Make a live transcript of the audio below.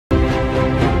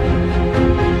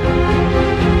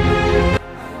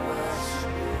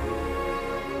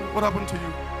What happened to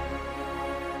you?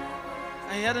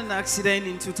 I had an accident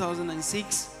in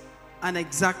 2006, and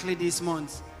exactly this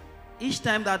month. Each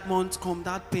time that month comes,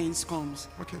 that pain comes.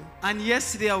 Okay. And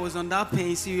yesterday I was on that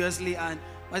pain seriously, and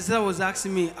my sister was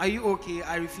asking me, "Are you okay?"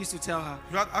 I refused to tell her.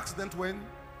 You had accident when?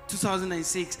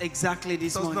 2006, exactly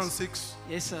this month. 2006?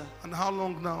 Yes, sir. And how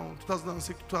long now?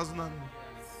 2006,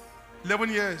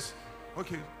 2011 years.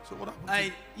 Okay, so what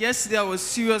happened? Yesterday I was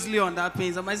seriously on that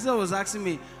pain, and my sister was asking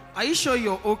me, "Are you sure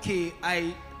you're okay?"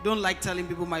 I don't like telling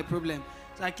people my problem,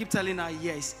 so I keep telling her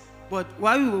yes. But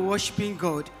while we were worshiping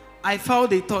God, I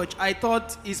felt a touch. I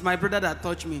thought it's my brother that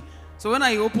touched me. So when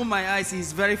I opened my eyes,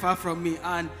 he's very far from me,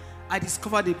 and I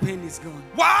discovered the pain is gone.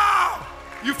 Wow!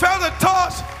 You felt a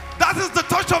touch. That is the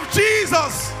touch of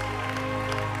Jesus.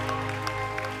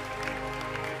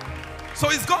 So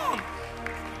it's gone.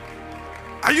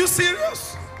 Are you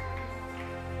serious?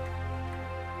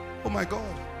 Oh my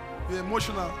God. You're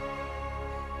emotional.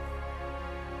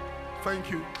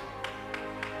 Thank you.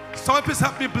 Somebody please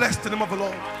help me bless the name of the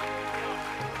Lord.